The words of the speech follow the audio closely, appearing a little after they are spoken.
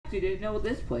actually didn't know what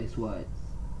this place was.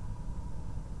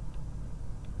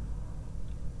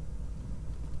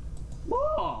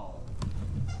 Whoa!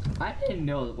 I didn't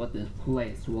know what this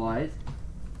place was.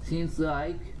 Seems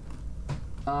like,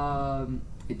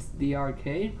 it's the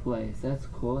arcade place. That's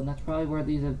cool, and that's probably where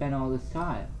these have been all this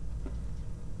time.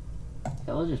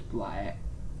 So we'll just fly it.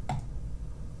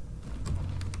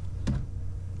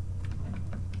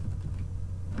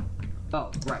 Oh,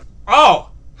 right. Oh!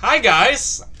 Hi,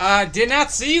 guys! Did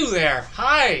not see you there.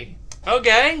 Hi!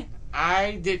 Okay.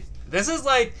 This is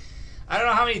like, I don't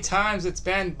know how many times it's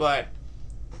been, but,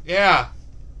 yeah.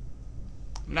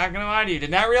 I'm not gonna lie to you. Did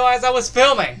not realize I was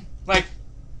filming. Like,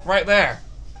 right there.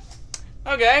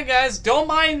 Okay, guys, don't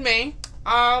mind me.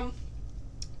 I'm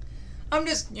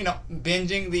just,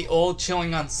 binging the old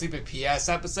Chilling on Sleepy PS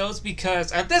episodes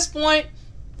because at this point,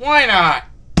 why not?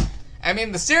 I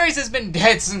mean, the series has been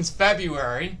dead since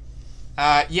February.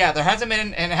 Yeah, there hasn't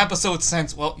been an episode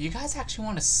since. Well, you guys actually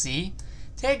want to see?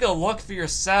 Take a look for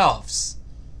yourselves.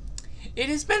 It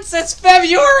has been since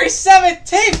February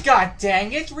 17th, god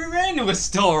dang it! Miranda was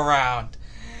still around.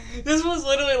 This was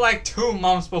literally like 2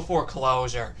 months before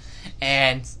closure.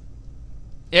 And,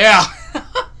 yeah.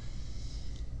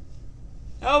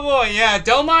 Oh boy, yeah,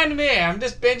 don't mind me. I'm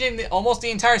just binging almost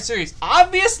the entire series.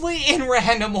 Obviously in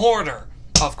random order,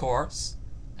 of course.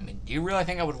 I mean, do you really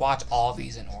think I would watch all of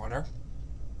these in order?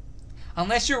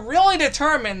 Unless you're really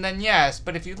determined, then yes.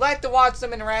 But if you'd like to watch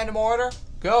them in random order,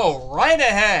 go right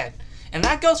ahead. And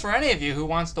that goes for any of you who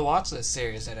wants to watch this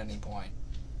series at any point.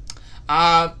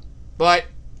 But,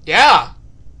 yeah.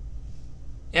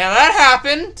 Yeah, that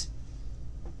happened.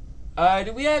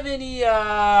 Do we have any,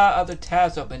 other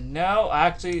tabs open? No,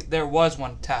 actually, there was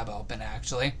one tab open,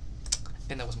 actually. I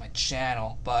think that was my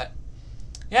channel, but...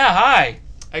 Yeah, hi.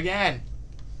 Again.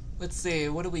 Let's see,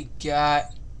 what do we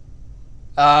got?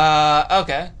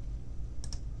 Okay.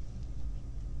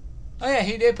 Oh yeah,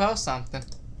 he did post something.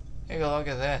 Take a look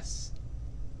at this.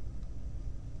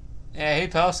 Yeah, he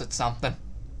posted something.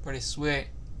 Pretty sweet.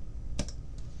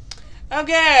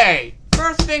 Okay!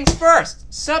 First things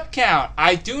first, sub count.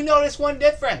 I do notice one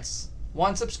difference.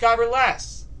 1 subscriber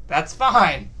less. That's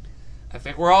fine. I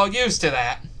think we're all used to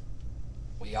that.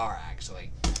 We are,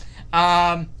 actually.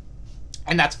 And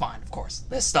that's fine, of course.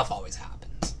 This stuff always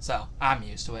happens. So, I'm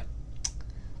used to it.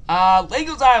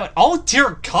 Legos Island. Oh,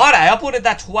 dear God, I uploaded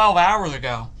that 12 hours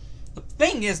ago. The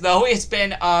thing is, though, it's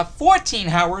been 14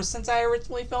 hours since I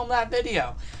originally filmed that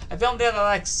video. I filmed it at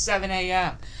like 7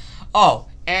 a.m. Oh,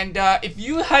 and if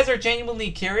you guys are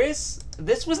genuinely curious,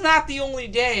 this was not the only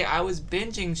day I was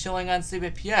binging Chilling on Sleepy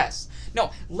PS.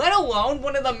 No, let alone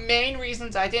one of the main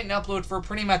reasons I didn't upload for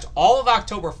pretty much all of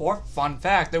October 4th. Fun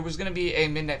fact, there was going to be a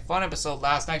Midnight Fun episode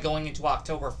last night going into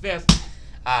October 5th.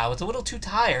 I was a little too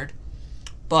tired.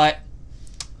 But,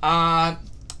 yeah,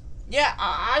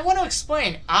 I want to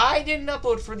explain. I didn't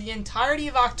upload for the entirety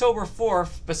of October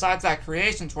 4th, besides that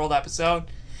Creations World episode,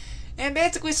 and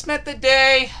basically spent the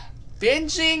day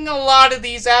binging a lot of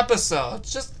these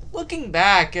episodes. Just looking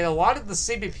back at a lot of the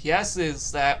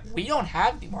CBPSs that we don't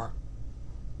have anymore.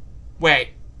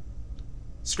 Wait.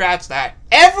 Scratch that.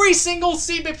 Every single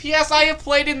CBPS I have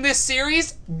played in this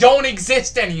series don't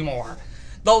exist anymore.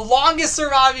 The longest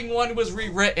surviving one was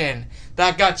rewritten.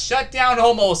 That got shut down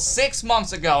almost 6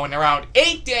 months ago. In around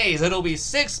 8 days, it'll be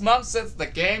 6 months since the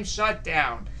game shut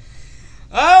down.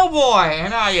 Oh boy,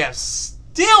 and I have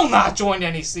still not joined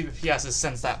any CBPSs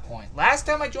since that point. Last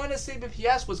time I joined a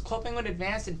CBPS was Clipping When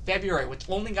Advanced in February, which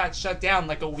only got shut down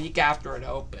like a week after it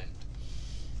opened.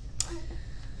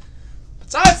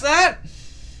 Besides that,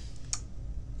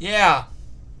 yeah,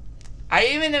 I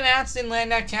even announced in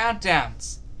Landnet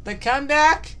Countdowns, the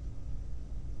comeback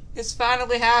is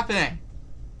finally happening.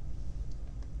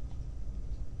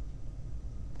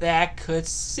 That could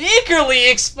secretly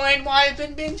explain why I've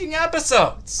been binging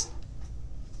episodes.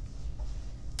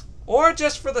 Or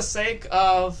just for the sake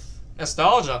of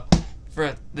nostalgia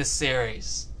for this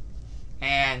series.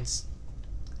 And,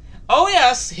 oh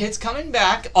yes, it's coming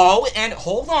back. Oh, and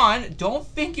hold on, don't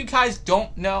think you guys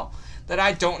don't know that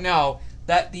I don't know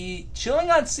that the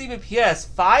Chilling on CBPS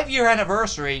 5-year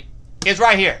anniversary is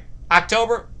right here.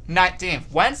 October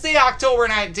 19th. Wednesday, October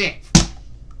 19th.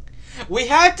 We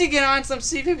had to get on some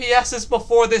CBPSs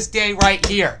before this day right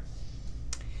here.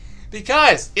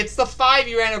 Because it's the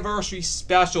 5-year anniversary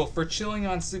special for Chilling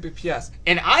on CBPS.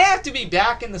 And I have to be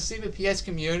back in the CBPS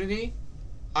community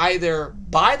either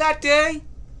by that day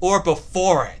or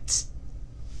before it.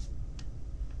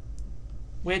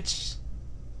 Which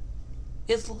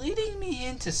is leading me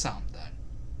into something.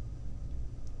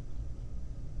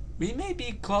 We may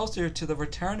be closer to the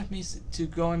return of me to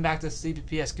going back to the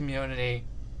CBPS community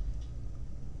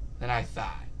than I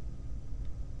thought.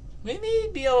 We may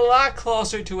be a lot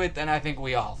closer to it than I think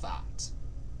we all thought,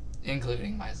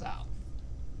 including myself.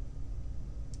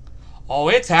 Oh,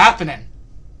 it's happening.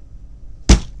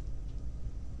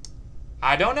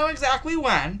 I don't know exactly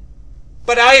when,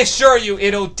 but I assure you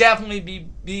it'll definitely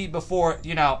be before,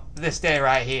 this day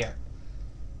right here.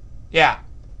 Yeah.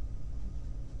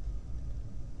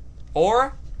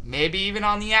 Or maybe even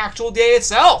on the actual day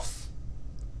itself.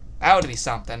 That would be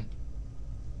something.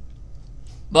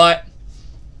 But,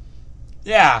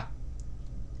 yeah.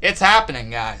 It's happening,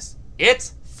 guys.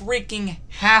 It's freaking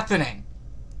happening.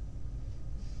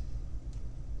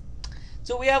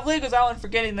 So we have Legos Island for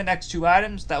getting the next 2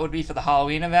 items. That would be for the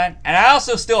Halloween event. And I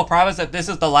also still promise that this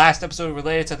is the last episode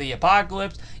related to the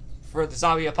apocalypse, for the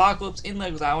zombie apocalypse in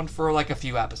Legos Island for like a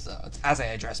few episodes, as I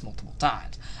addressed multiple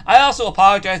times. I also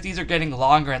apologize, these are getting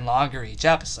longer and longer each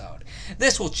episode.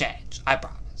 This will change, I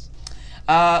promise.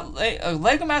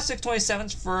 Lego Master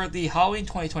 627's for the Halloween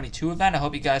 2022 event. I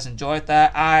hope you guys enjoyed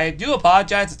that. I do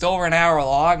apologize, it's over an hour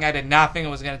long. I did not think it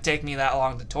was going to take me that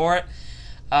long to tour it.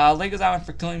 Legos Island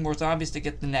for killing more zombies to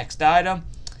get the next item.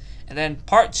 And then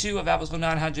part 2 of episode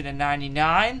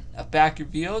 999 of Back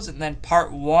Reveals. And then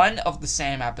part 1 of the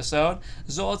same episode,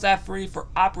 Zolazat Free for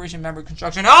Operation Member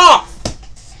Construction. Oh!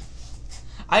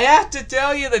 I have to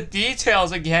tell you the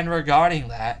details again regarding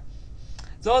that.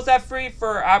 Zolazat Free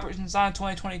for Operation Sonic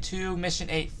 2022 Mission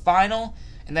 8 Final.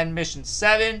 And then Mission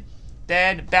 7.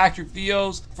 Then Back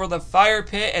Reveals for the Fire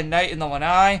Pit and Night in the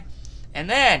Lanai. And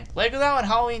then, Legos Island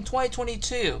Halloween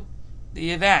 2022,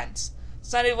 the events.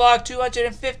 Sunday Vlog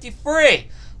 253,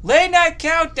 Late Night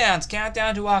Countdowns,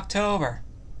 countdown to October.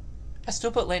 I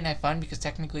still put Late Night Fun because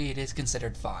technically it is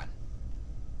considered fun,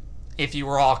 if you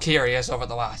were all curious over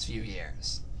the last few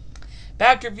years.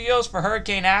 Back Reveals for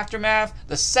Hurricane Aftermath,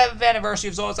 the 7th anniversary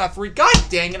of Zolazat Free. God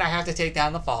dang it, I have to take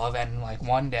down the fall event in like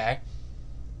one day.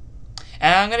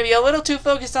 And I'm going to be a little too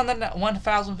focused on the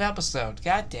 1000th episode.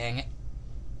 God dang it.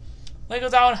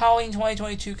 Legos Island Halloween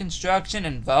 2022 construction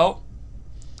and vote.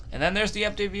 And then there's the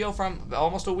update video from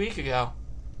almost a week ago.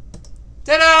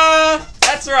 Ta-da!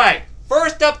 That's right.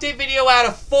 First update video out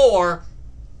of 4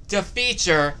 to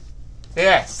feature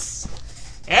this.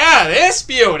 Yeah, this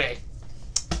beauty.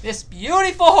 This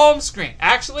beautiful home screen.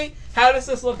 Actually, how does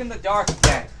this look in the dark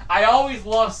again? I always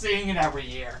love seeing it every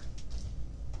year.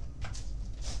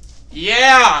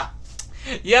 Yeah.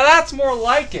 Yeah, that's more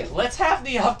like it. Let's have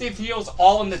the update videos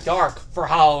all in the dark for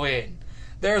Halloween.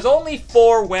 There's only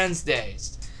 4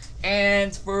 Wednesdays.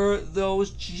 And for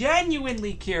those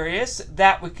genuinely curious,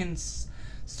 that would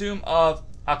consume of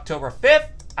October 5th,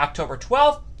 October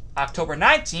 12th, October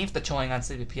 19th, the Chilling on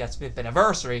CBPS 5th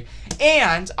anniversary,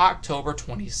 and October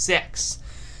 26th.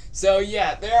 So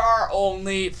yeah, there are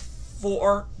only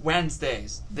 4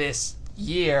 Wednesdays this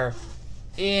year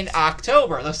in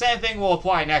October. The same thing will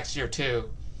apply next year too,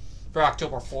 for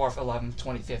October 4th, 11th,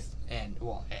 25th, and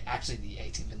well, actually the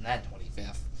 18th and then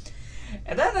 25th.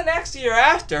 And then the next year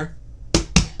after,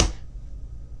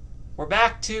 we're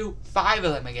back to 5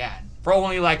 of them again, for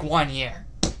only like 1 year.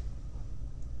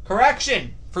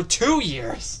 Correction, for 2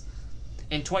 years,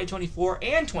 in 2024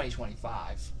 and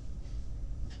 2025.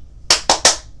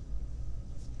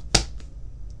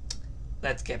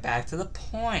 Let's get back to the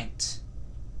point.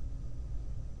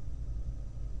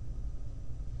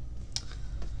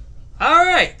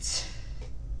 Alright.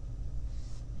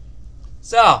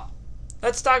 So,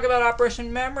 let's talk about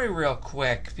Operation Memory real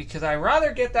quick, because I'd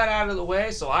rather get that out of the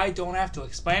way so I don't have to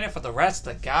explain it for the rest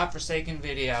of the godforsaken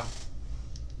video.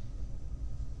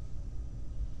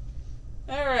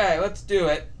 Alright, let's do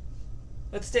it.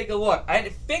 Let's take a look. I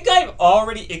think I've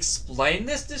already explained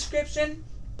this description,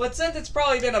 but since it's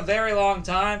probably been a very long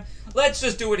time, let's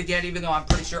just do it again, even though I'm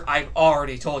pretty sure I've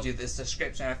already told you this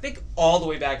description. I think all the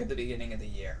way back at the beginning of the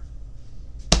year.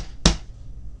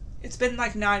 It's been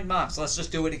like 9 months. Let's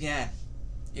just do it again,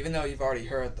 even though you've already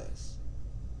heard this.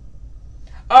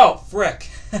 Oh, frick.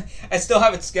 I still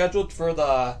have it scheduled for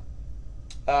the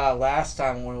last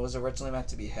time when it was originally meant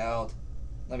to be held.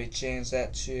 Let me change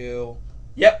that to...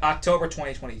 Yep, October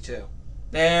 2022.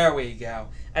 There we go.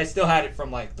 I still had it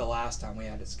from like the last time we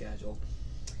had it scheduled.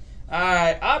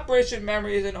 Alright, Operation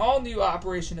Memory is an all-new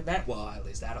Operation event. Well, at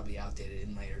least that'll be outdated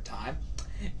in later time.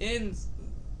 In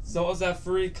Zolazat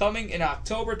Free, coming in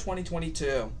October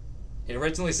 2022. It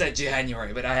originally said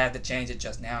January, but I had to change it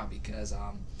just now because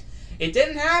it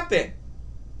didn't happen.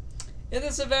 In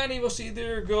this event, Evil She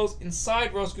Leader goes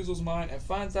inside Rose Grizzle's mind and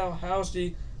finds out how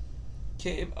she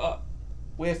came up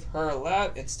with her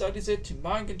lab and studies it to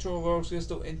mind control Rose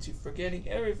Crystal into forgetting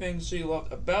everything she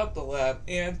loved about the lab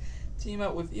and team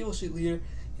up with Evil She Leader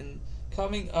in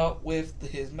coming up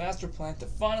with his master plan to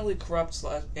finally corrupt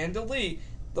and delete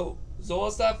the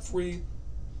Zolostaf free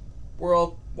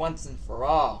world once and for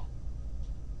all.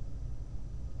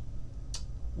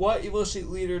 What Evil Sheet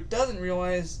Leader doesn't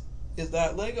realize is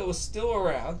that Lego is still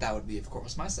around, that would be of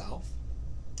course myself,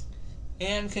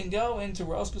 and can go into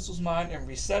Rose Crystal's mind and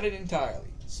reset it entirely.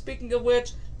 Speaking of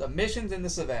which, the missions in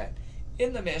this event.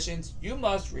 In the missions, you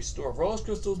must restore Rose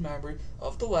Crystal's memory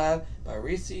of the lab by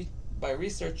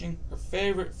researching her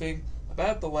favorite thing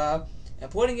about the lab and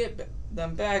putting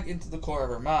them back into the core of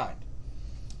her mind.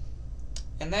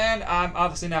 And then, I'm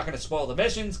obviously not going to spoil the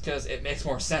missions because it makes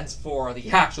more sense for the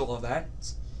actual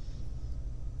events.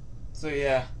 So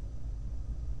yeah.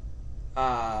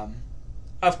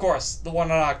 Of course, the one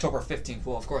on October 15th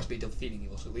will of course be defeating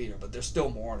Evil Sheet Leader, but there's still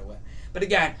more to it. But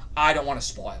again, I don't want to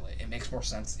spoil it. It makes more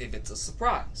sense if it's a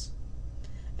surprise.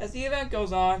 As the event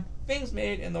goes on, things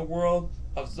made in the world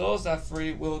of Zolostaf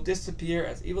Free will disappear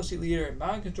as Evil Sheet Leader and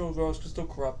Mind Control Rose Crystal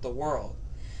corrupt the world.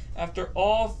 After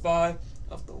all 5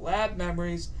 of the lab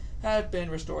memories have been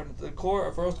restored into the core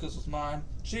of Rose Crystal's mind,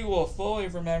 she will have fully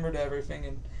remembered everything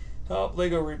and help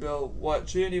Lego rebuild what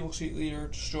she and Evil Sheet Leader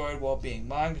destroyed while being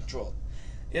mind controlled.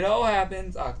 It all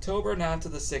happens October 9th to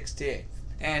the 16th.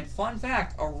 And fun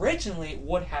fact, originally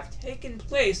would have taken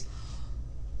place...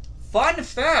 Fun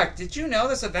fact, did you know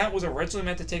this event was originally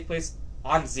meant to take place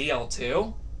on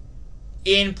ZL2?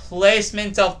 In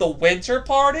placement of the Winter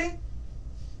Party?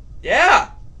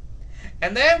 Yeah!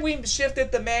 And then we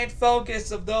shifted the main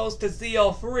focus of those to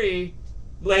ZL3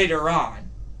 later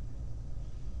on.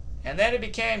 And then it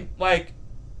became, like,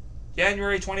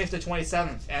 January 20th to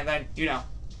 27th. And then, you know,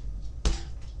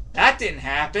 that didn't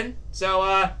happen.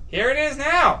 So, here it is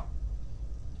now.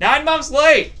 9 months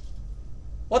late.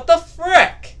 What the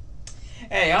frick?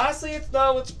 Hey, honestly,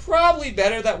 it's probably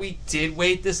better that we did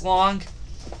wait this long.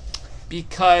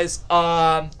 Because,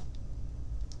 yeah,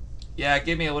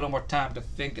 give me a little more time to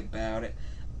think about it.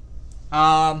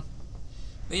 But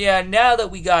yeah, now that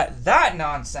we got that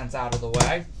nonsense out of the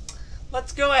way,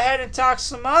 let's go ahead and talk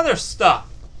some other stuff.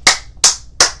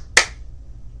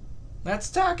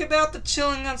 Let's talk about the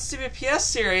Chilling on CBPS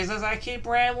series as I keep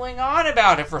rambling on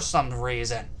about it for some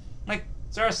reason. Like,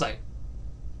 seriously.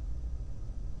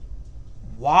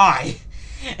 Why?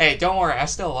 Hey, don't worry, I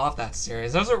still love that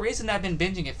series. There's a reason I've been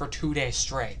binging it for 2 days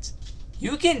straight.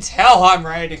 You can tell I'm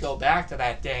ready to go back to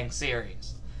that dang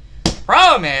series.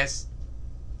 Problem is,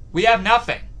 we have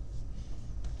nothing.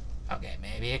 Okay,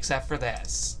 maybe except for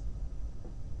this.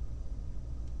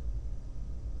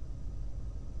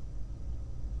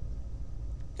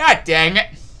 God dang it.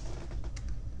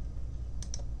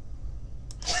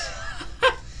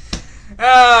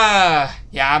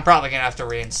 Yeah, I'm probably gonna have to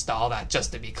reinstall that,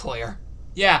 just to be clear.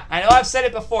 Yeah, I know I've said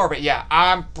it before, but yeah,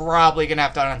 I'm probably gonna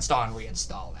have to uninstall and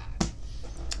reinstall that.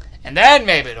 And then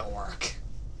maybe it'll work.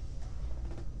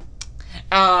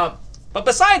 But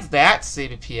besides that,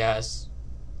 CBPS,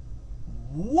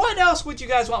 what else would you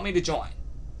guys want me to join?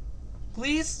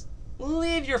 Please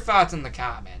leave your thoughts in the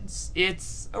comments.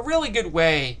 It's a really good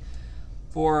way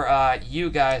for you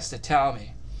guys to tell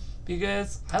me,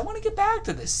 because I want to get back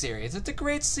to this series. It's a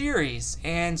great series,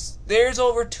 and there's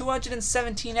over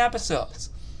 217 episodes,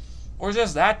 or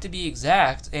just that to be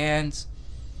exact. And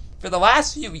for the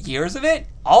last few years of it,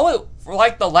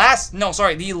 the last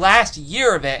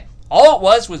year of it, all it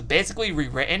was basically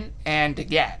rewritten and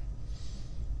again.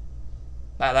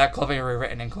 By that, clipping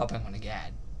rewritten and clipping one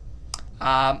again.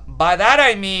 By that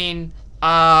I mean,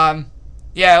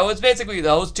 yeah, it was basically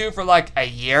those two for like a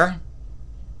year.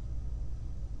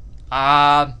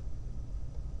 But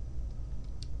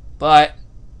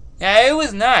yeah, it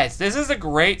was nice. This is a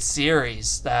great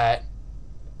series that,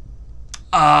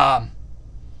 yeah,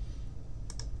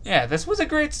 this was a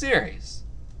great series.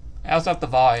 I also have the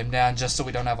volume down just so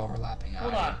we don't have overlapping audio.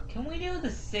 Hold on, can we do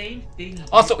the same thing here?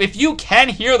 Also, if you can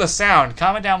hear the sound,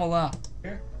 comment down below.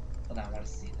 Here? Hold on, I want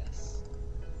to see this.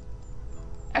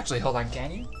 Actually, hold on,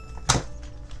 can you?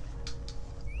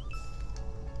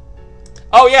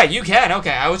 Oh yeah, you can, okay.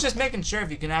 I was just making sure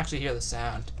if you can actually hear the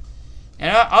sound.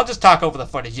 And I'll just talk over the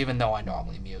footage even though I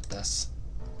normally mute this.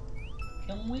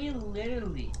 Can we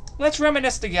literally... Let's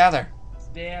reminisce together.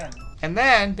 Stand. And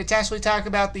then, potentially talk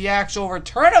about the actual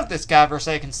return of this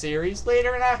Godforsaken series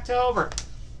later in October.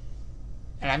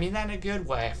 And I mean that in a good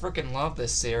way. I freaking love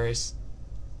this series.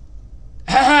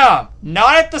 Not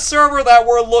at the server that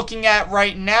we're looking at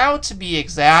right now, to be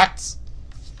exact.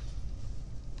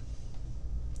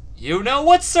 You know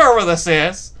what server this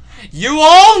is. You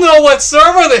all know what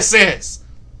server this is.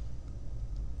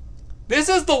 This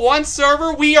is the one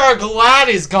server we are glad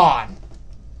is gone.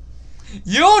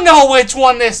 You know which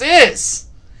one this is.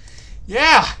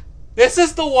 Yeah, this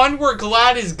is the one we're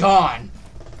glad is gone.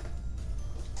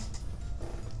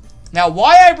 Now,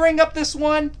 why I bring up this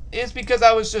one is because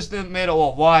I was just in the middle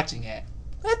of watching it.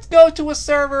 Let's go to a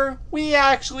server we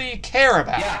actually care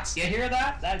about. Yeah, you hear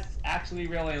that? That's actually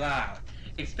really loud.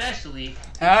 Especially...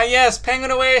 Yes,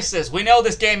 Penguin Oasis. We know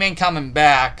this game ain't coming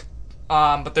back.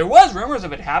 But there was rumors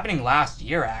of it happening last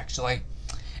year, actually.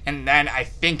 And then I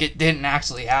think it didn't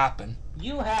actually happen.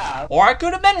 You have... Or I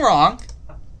could have been wrong.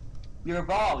 your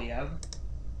volume.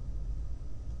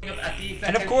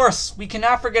 And of course, we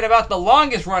cannot forget about the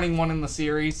longest running one in the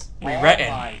series, Rewritten.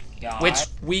 Oh my God. Which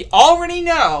we already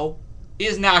know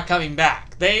is not coming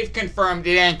back. They've confirmed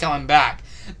it ain't coming back.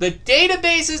 The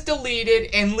database is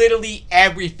deleted and literally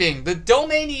everything. The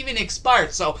domain even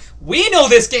expired. So we know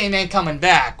this game ain't coming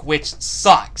back, which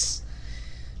sucks.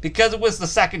 Because it was the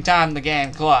second time the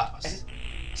game closed.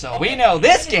 So we know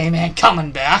this game ain't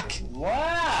coming back.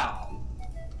 Wow.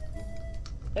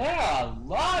 There are a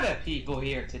lot of people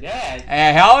here today.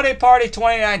 A Holiday Party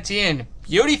 2019.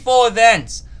 Beautiful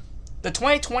events. The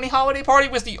 2020 Holiday Party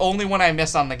was the only one I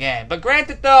missed on the game. But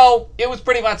granted, though, it was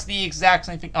pretty much the exact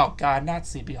same thing. Oh, God, not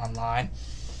CB Online.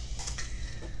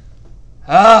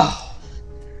 Oh.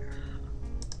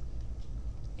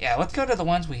 Yeah, let's go to the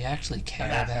ones we actually care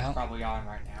That's about. probably on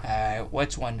right now. Alright,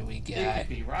 which one do we It get? could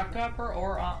be Rockhopper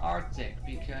or Arctic,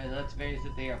 because let's face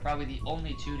it, they are probably the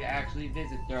only two to actually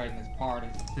visit during this party.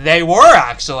 They were,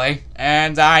 actually.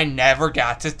 And I never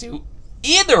got to do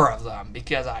either of them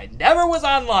because I never was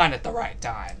online at the right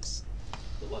times.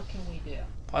 So what can we do?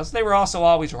 Plus, they were also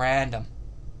always random.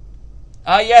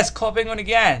 Yes, Club Penguin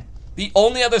again. The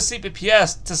only other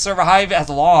CPPS to survive as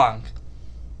long.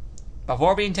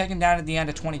 Before being taken down at the end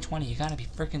of 2020, you gotta be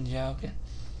freaking joking.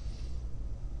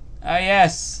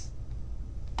 Yes.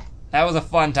 That was a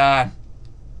fun time.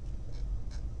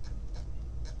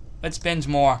 Let's binge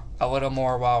more. A little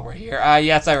more while we're here.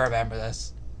 Yes, I remember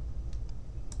this.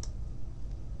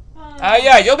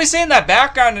 Yeah, you'll be seeing that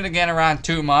background again around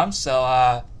 2 months,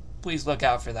 so, please look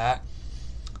out for that.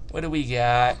 What do we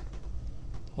got?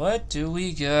 What do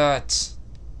we got?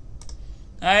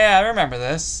 Yeah, I remember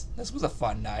this. This was a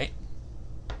fun night.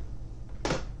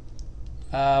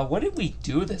 What did we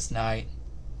do this night?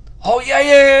 Oh,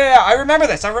 yeah. I remember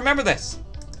this. I remember this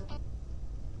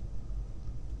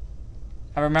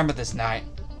night.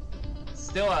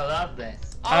 Still, I love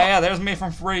this. Oh, yeah, there's me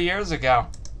from 3 years ago.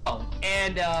 Oh,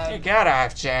 and, You gotta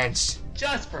have changed.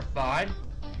 just for fun.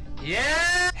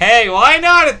 Yeah! Hey, why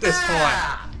not at this point?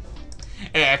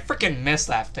 Hey, I freaking miss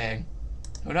that thing.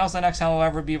 Who knows the next time I'll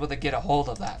ever be able to get a hold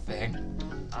of that thing.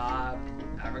 I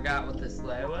forgot what this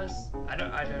layer was. I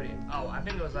don't even, I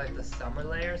think it was like the summer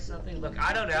layer or something. Look,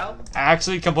 I don't know. I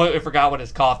actually completely forgot what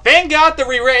it's called. Thank God the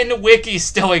Rewritten wiki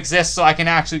still exists so I can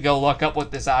actually go look up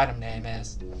what this item name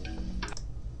is.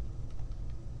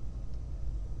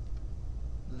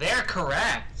 They're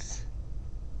correct.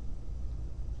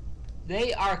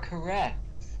 They are correct.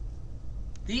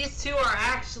 These two are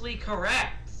actually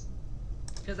correct.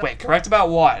 Wait, correct about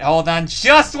what? Hold on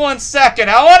just 1 second.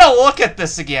 I want to look at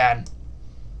this again.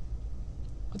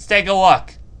 Let's take a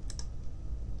look.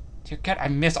 Dear God, I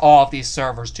miss all of these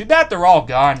servers. Too bad they're all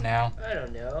gone now. I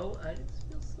don't know. I just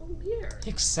feel so weird.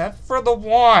 Except for the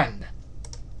one.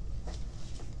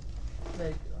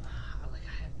 Like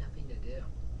I have nothing to do.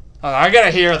 Hold on, I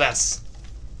gotta hear this.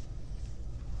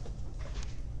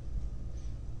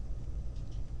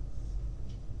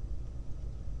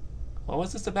 What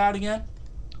was this about again?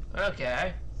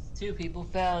 Okay. 2 people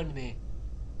found me.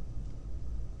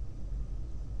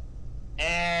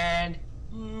 And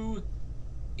who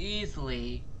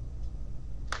easily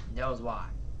knows why.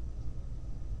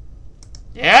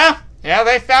 Yeah,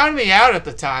 they found me out at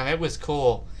the time. It was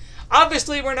cool.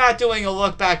 Obviously, we're not doing a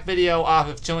look back video off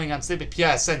of Chilling on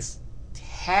CPPS since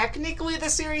technically the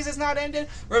series has not ended.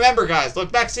 Remember, guys,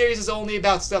 look back series is only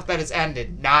about stuff that has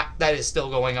ended, not that is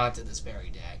still going on to this very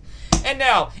day. And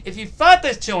now, if you thought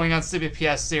this Chilling on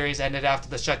CPPS series ended after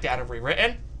the shutdown of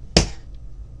Rewritten,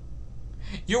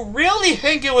 you really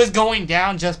think it was going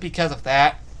down just because of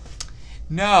that?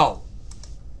 No.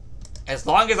 As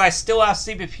long as I still have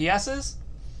CPPSs,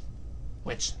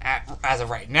 which as of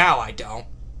right now I don't,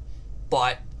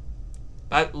 but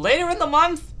later in the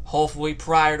month, hopefully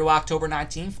prior to October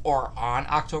 19th or on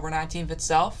October 19th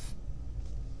itself,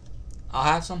 I'll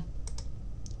have some.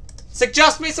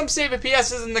 Suggest me some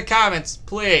CPPSs in the comments,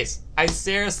 please. I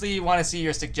seriously want to see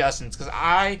your suggestions, because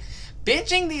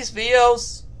binging these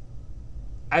videos,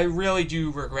 I really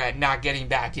do regret not getting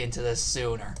back into this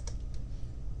sooner.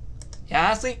 Yeah,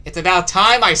 honestly, it's about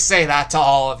time I say that to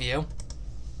all of you.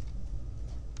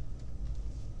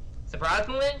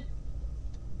 Surprisingly,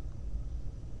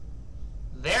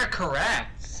 they're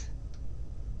correct.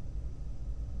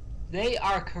 They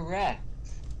are correct.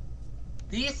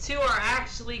 These two are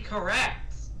actually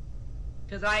correct.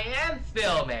 Because I am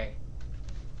filming.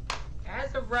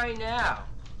 As of right now.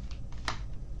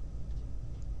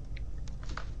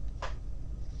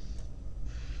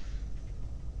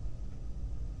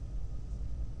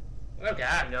 Okay, I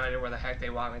have no idea where the heck they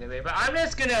want me to be, but I am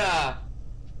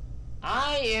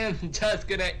just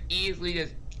gonna easily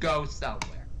just go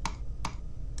somewhere.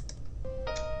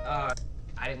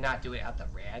 I did not do it at the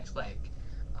ranch,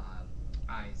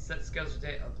 I set scheduled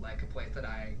date of, a place that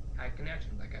I had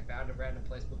connection. I found a random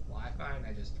place with Wi-Fi, and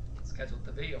I just scheduled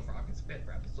the video for August 5th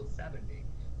for episode 70,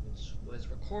 which was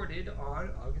recorded on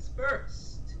August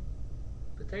 1st.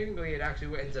 But technically, it actually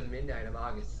went into midnight of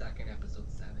August 2nd, episode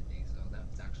 70, so that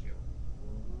was actually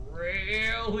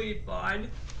really fun.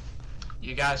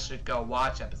 You guys should go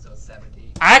watch episode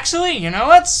 70. Actually, you know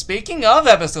what? Speaking of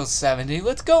episode 70,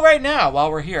 let's go right now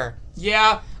while we're here.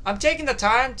 Yeah, I'm taking the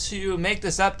time to make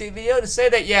this update video to say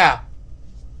that, yeah,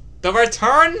 the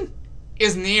return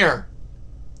is near.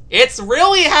 It's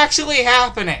really actually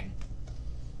happening.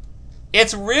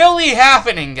 It's really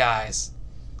happening, guys.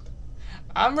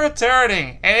 I'm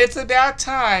returning, and it's about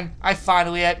time I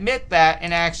finally admit that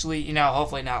and actually,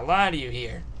 hopefully not lie to you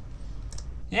here.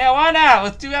 Yeah, why not?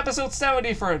 Let's do episode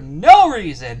 70 for no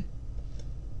reason.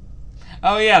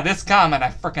 Oh yeah, this comment, I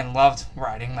freaking loved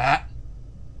writing that.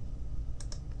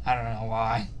 I don't know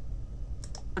why.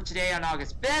 Today on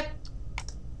August 5th.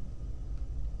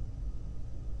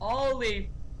 Holy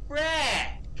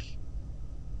frick!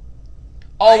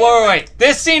 Oh, wait.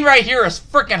 This scene right here is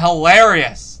freaking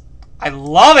hilarious. I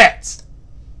love it.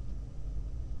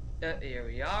 Here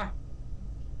we are.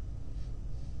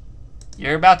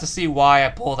 You're about to see why I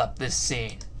pulled up this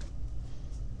scene.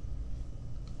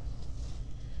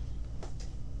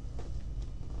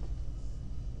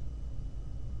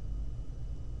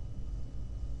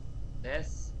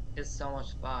 This is so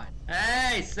much fun.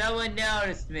 Hey, someone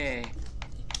noticed me.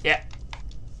 Yeah.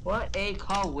 What a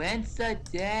coincidence.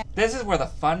 This is where the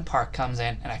fun part comes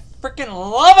in, and I freaking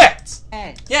love it.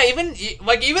 Yeah,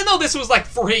 even though this was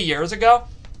 3 years ago,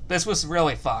 this was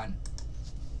really fun.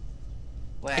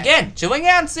 Wait. Again,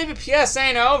 Jillian CVPS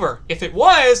ain't over. If it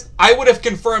was, I would have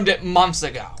confirmed it months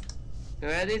ago. Who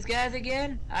are these guys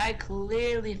again? I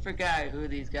clearly forgot who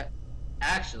these guys...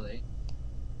 Actually...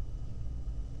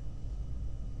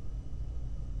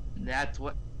 That's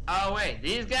what... Oh, wait.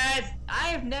 These guys, I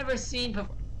have never seen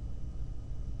before.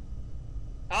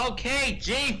 Okay,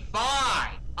 G,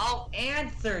 fine. I'll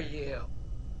answer you.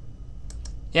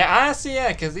 Yeah, honestly, yeah,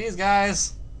 because these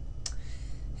guys...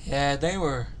 Yeah, they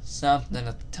were something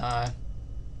at the time.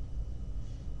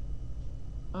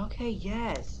 Okay,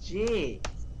 yes, G.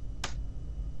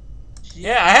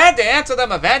 Yeah, I had to answer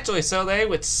them eventually so they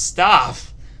would stop.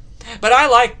 But I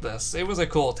liked this. It was a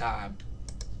cool time.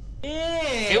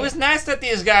 Yeah. It was nice that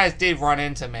these guys did run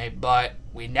into me, but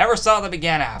we never saw them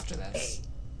again after this.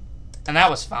 And that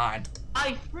was fine.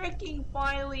 I freaking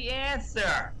finally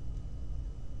answer.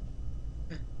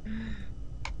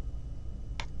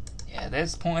 Yeah, at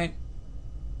this point,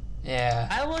 yeah.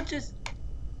 I will just...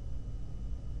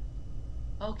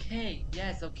 Okay,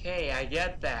 yes, okay, I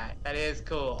get that. That is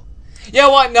cool. Yeah,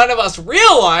 what none of us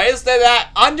realized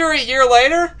that under a year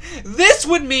later, this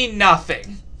would mean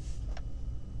nothing.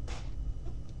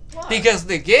 What? Because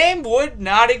the game would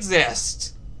not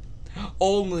exist.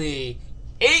 Only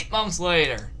 8 months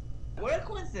later. What a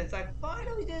coincidence, I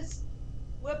finally just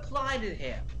replied to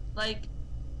him.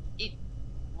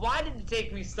 Why did it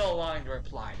take me so long to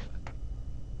reply to him?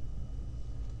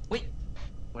 Wait,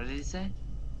 what did he say?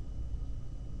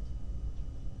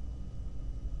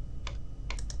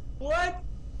 What?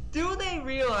 Do they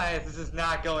realize this is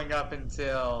not going up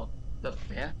until the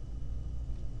 5th?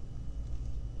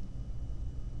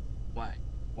 Why?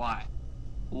 Why?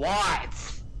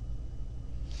 What?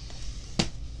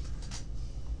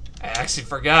 I actually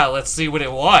forgot. Let's see what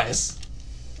it was.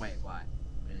 Wait, what?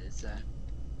 What did it say?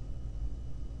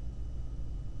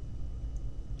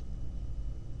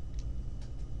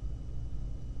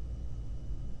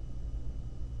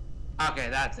 Okay,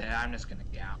 that's it. I'm just gonna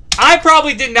get out. I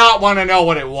probably did not want to know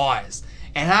what it was.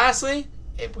 And honestly,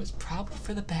 it was probably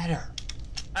for the better.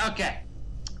 Okay.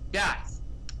 Guys.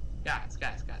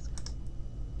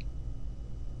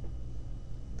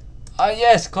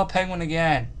 Yes, Club Penguin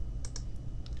again.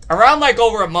 Around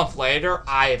over a month later,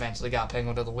 I eventually got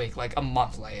Penguin of the Week. A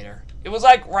month later. It was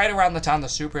right around the time the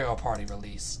Superhero Party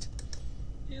released.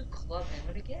 Do Club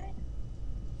Penguin again?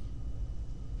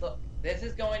 Look, this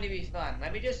is going to be fun.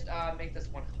 Let me just make this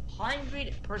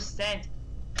 100%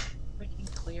 Pretty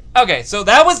clear. Okay, so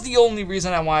that was the only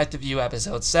reason I wanted to view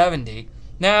episode 70.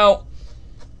 Now,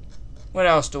 what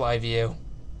else do I view?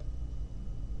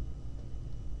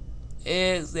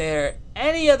 Is there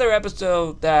any other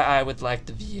episode that I would like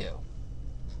to view?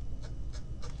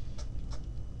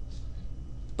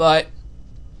 But,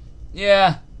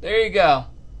 yeah, there you go.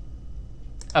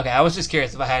 Okay, I was just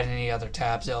curious if I had any other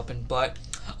tabs open, but...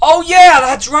 Oh yeah,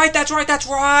 that's right!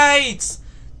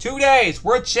 2 days.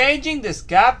 We're changing this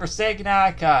godforsaken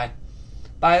icon.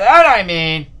 By that I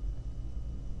mean...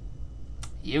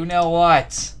 You know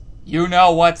what? You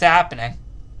know what's happening.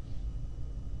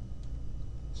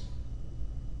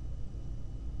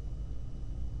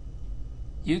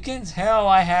 You can tell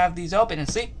I have these open. And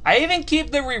see, I even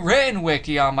keep the rewritten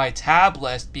wiki on my tab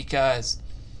list because,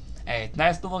 hey, it's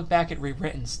nice to look back at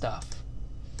rewritten stuff.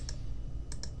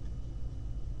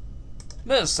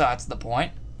 Besides the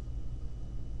point.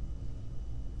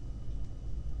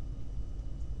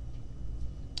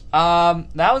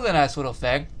 That was a nice little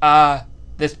thing.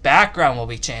 This background will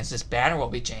be changed. This banner will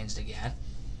be changed again.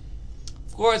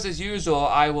 Of course, as usual,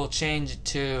 I will change it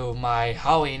to my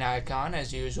Halloween icon,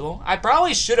 as usual. I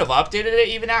probably should have updated it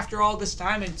even after all this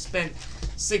time. It's been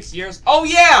 6 years. Oh,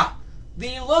 yeah!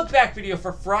 The look back video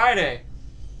for Friday.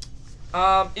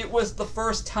 It was the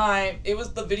first time, it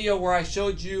was the video where I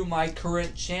showed you my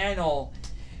current channel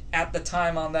at the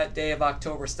time on that day of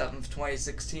October 7th,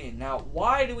 2016. Now,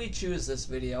 why do we choose this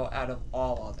video out of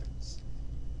all others?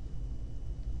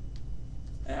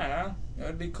 I don't know. It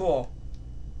would be cool.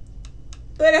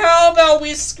 But how about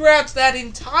we scratch that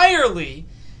entirely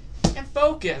and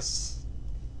focus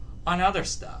on other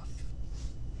stuff?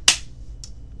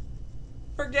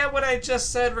 Forget what I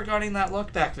just said regarding that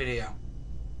look back video.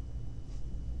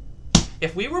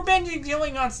 If we were binging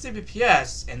Chilling on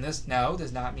CBPS, and this, no,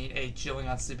 does not mean a Chilling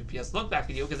on CBPS look back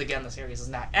video, because again, the series has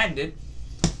not ended.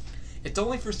 It's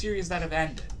only for series that have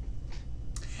ended.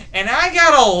 And I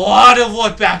got a lot of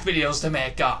look back videos to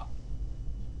make up.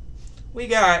 We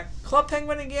got Club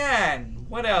Penguin again.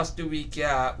 What else do we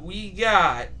got? We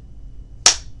got...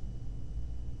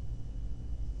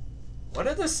 What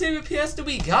other CBPS do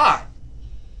we got?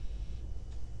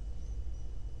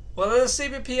 What other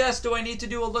CBPS do I need to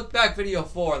do a look back video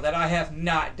for that I have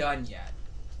not done yet?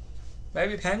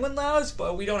 Maybe Penguin Lounge,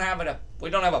 but we don't have a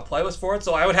playlist for it,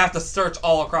 so I would have to search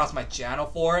all across my channel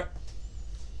for it.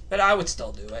 But I would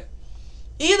still do it.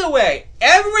 Either way,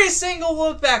 every single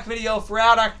look back video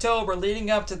throughout October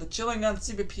leading up to the Chilling on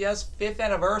CBPS 5th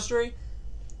anniversary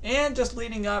and just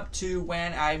leading up to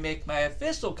when I make my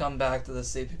official comeback to the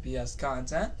CBPS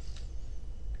content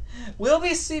will be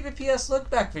CBPS look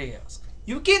back videos.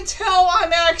 You can tell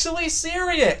I'm actually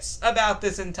serious about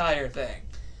this entire thing.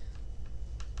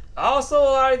 Also, a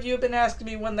lot of you have been asking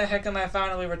me when the heck am I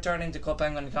finally returning to Club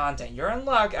Penguin content. You're in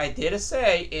luck, I did a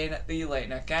say in the Late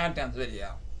Night Countdowns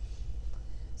video.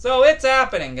 So it's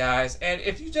happening, guys, and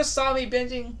if you just saw me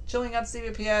binging Chilling on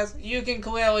CBPS, you can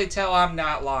clearly tell I'm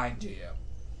not lying to you.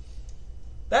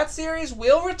 That series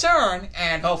will return,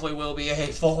 and hopefully will be a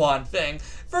full-on thing,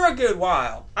 for a good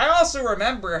while. I also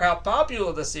remember how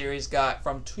popular the series got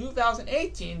from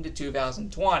 2018 to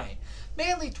 2020.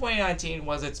 Mainly 2019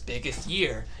 was its biggest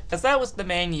year, as that was the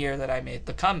main year that I made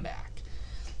the comeback.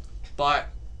 But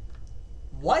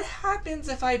what happens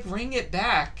if I bring it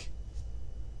back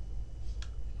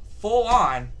full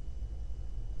on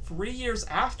 3 years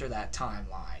after that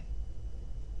timeline?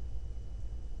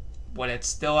 Would it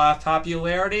still have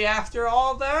popularity after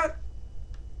all that?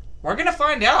 We're gonna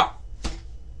find out.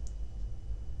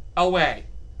 Oh wait,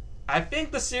 I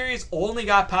think the series only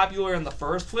got popular in the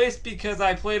first place because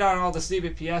I played on all the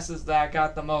CBPSs that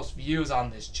got the most views on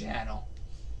this channel.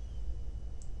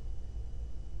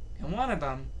 And one of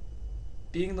them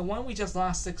being the one we just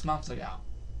lost 6 months ago.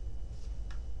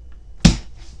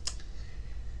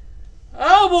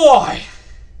 Oh boy!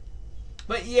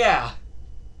 But yeah,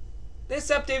 this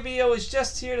update video is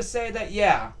just here to say that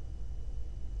yeah,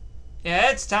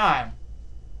 it's time.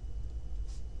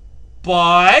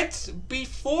 But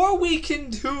before we can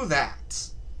do that,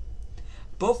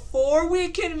 before we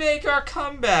can make our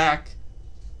comeback,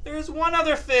 there's one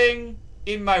other thing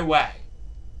in my way.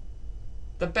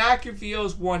 The Back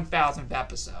Reveals 1000th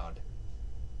episode.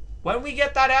 When we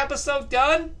get that episode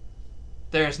done,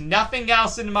 there's nothing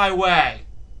else in my way.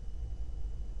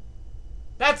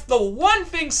 That's the one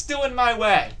thing still in my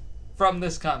way from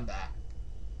this comeback.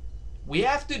 We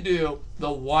have to do the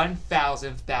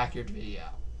 1000th backyard video.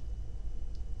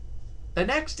 The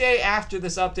next day after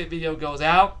this update video goes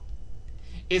out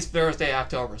is Thursday,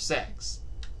 October 6th.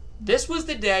 This was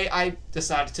the day I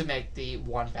decided to make the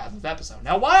 1000th episode.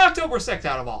 Now, why October 6th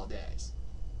out of all days?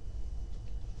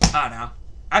 I don't know.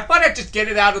 I thought I'd just get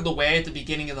it out of the way at the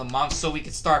beginning of the month so we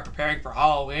could start preparing for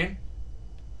Halloween.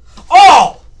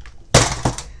 Oh!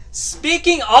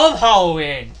 Speaking of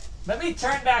Halloween, let me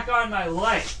turn back on my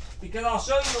light, because I'll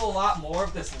show you a lot more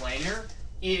of this later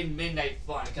in Midnight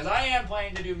Fun, because I am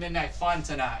planning to do Midnight Fun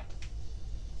tonight.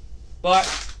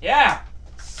 But, yeah,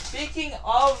 speaking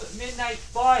of Midnight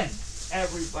Fun,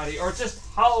 everybody, or just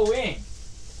Halloween.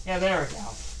 Yeah, there we go.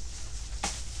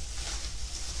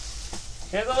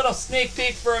 Here's a little sneak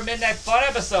peek for a Midnight Fun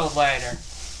episode later.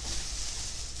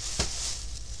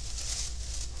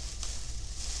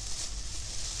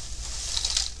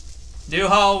 New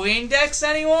Halloween decks,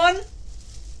 anyone?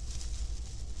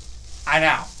 I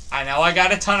know I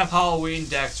got a ton of Halloween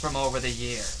decks from over the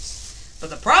years. But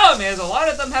the problem is, a lot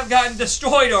of them have gotten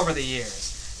destroyed over the years.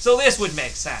 So this would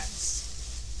make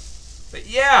sense. But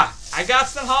yeah, I got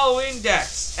some Halloween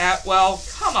decks at, well,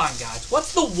 come on guys.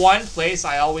 What's the one place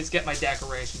I always get my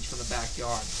decorations for the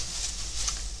backyard?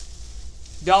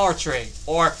 Dollar Tree.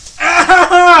 Or,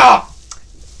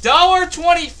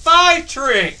 $1.25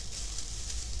 tree.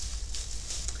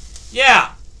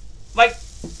 Yeah. Like,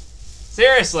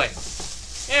 seriously.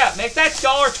 Yeah, make that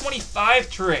 $1.25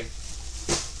 tree.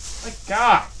 My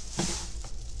God.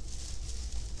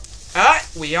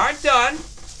 We aren't done.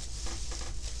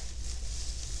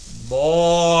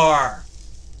 More.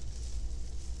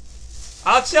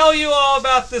 I'll tell you all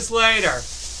about this later.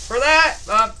 For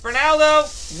now though,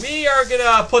 we are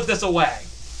gonna put this away.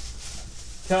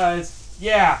 Cause,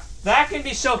 yeah, that can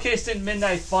be showcased in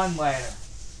Midnight Fun later.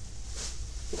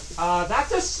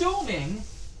 That's assuming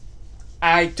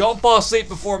I don't fall asleep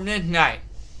before midnight.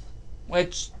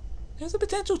 Which, there's a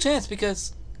potential chance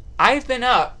because I've been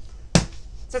up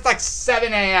since like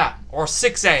 7 a.m. or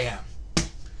 6 a.m.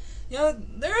 You know,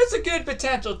 there is a good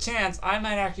potential chance I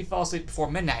might actually fall asleep before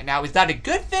midnight. Now, is that a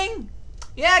good thing?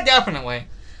 Yeah, definitely.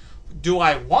 Do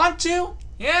I want to?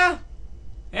 Yeah.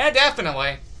 Yeah,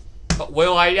 definitely. But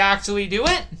will I actually do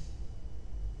it?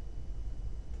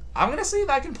 I'm going to see if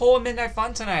I can pull a Midnight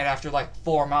Fun tonight after like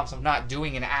 4 months of not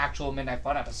doing an actual Midnight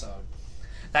Fun episode.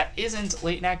 That isn't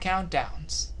Late Night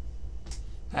Countdowns.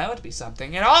 That would be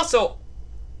something. And also,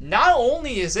 not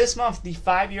only is this month the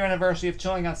 5-year anniversary of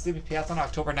Chilling on Sleepy Path on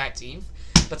October 19th,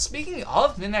 but speaking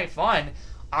of Midnight Fun,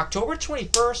 October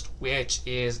 21st, which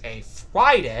is a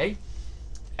Friday,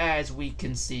 as we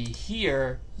can see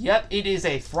here, yep, it is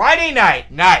a Friday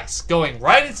night. Nice. Going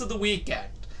right into the weekend.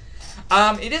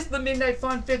 It is the Midnight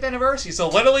Fun 5th anniversary, so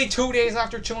literally 2 days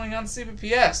after Chilling on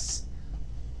CPPS.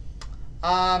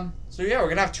 So yeah, we're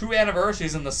gonna have 2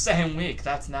 anniversaries in the same week.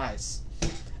 That's nice.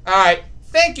 Alright,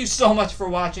 thank you so much for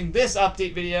watching this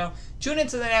update video. Tune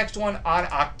into the next one on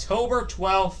October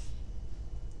 12th.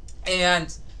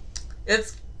 And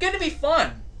it's gonna be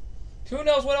fun. Who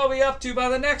knows what I'll be up to by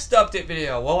the next update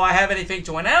video? Will I have anything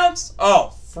to announce? Oh,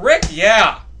 frick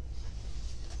yeah!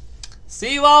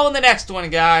 See you all in the next one,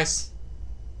 guys.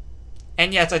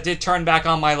 And yes, I did turn back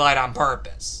on my light on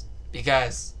purpose.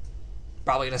 Because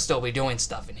probably going to still be doing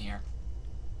stuff in here.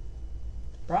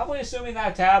 Probably assuming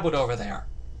that tablet over there.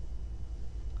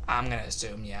 I'm going to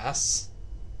assume yes.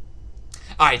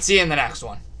 Alright, see you in the next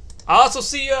one. I'll also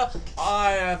see you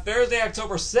on Thursday,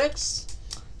 October 6th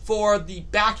for the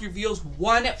Back Reveals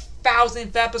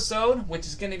 1000th episode, which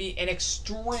is going to be an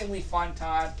extremely fun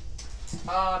time.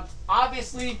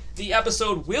 Obviously, the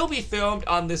episode will be filmed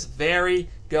on this very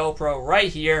GoPro right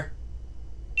here.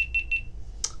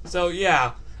 So,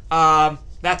 yeah,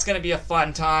 that's going to be a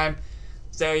fun time.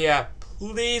 So, yeah,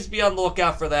 please be on the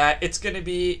lookout for that. It's going to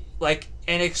be, like,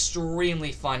 an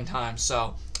extremely fun time.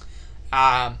 So,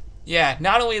 yeah,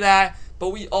 not only that,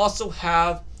 but we also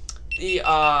have the,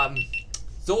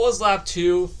 Zola's Lab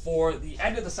 2 for the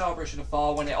end of the Celebration of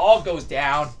Fall when it all goes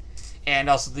down.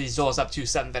 And also the Zola's Lab 2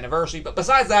 7th anniversary. But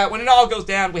besides that, when it all goes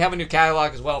down, we have a new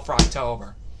catalog as well for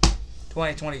October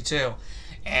 2022.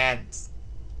 And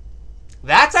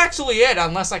that's actually it,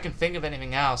 unless I can think of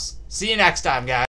anything else. See you next time, guys.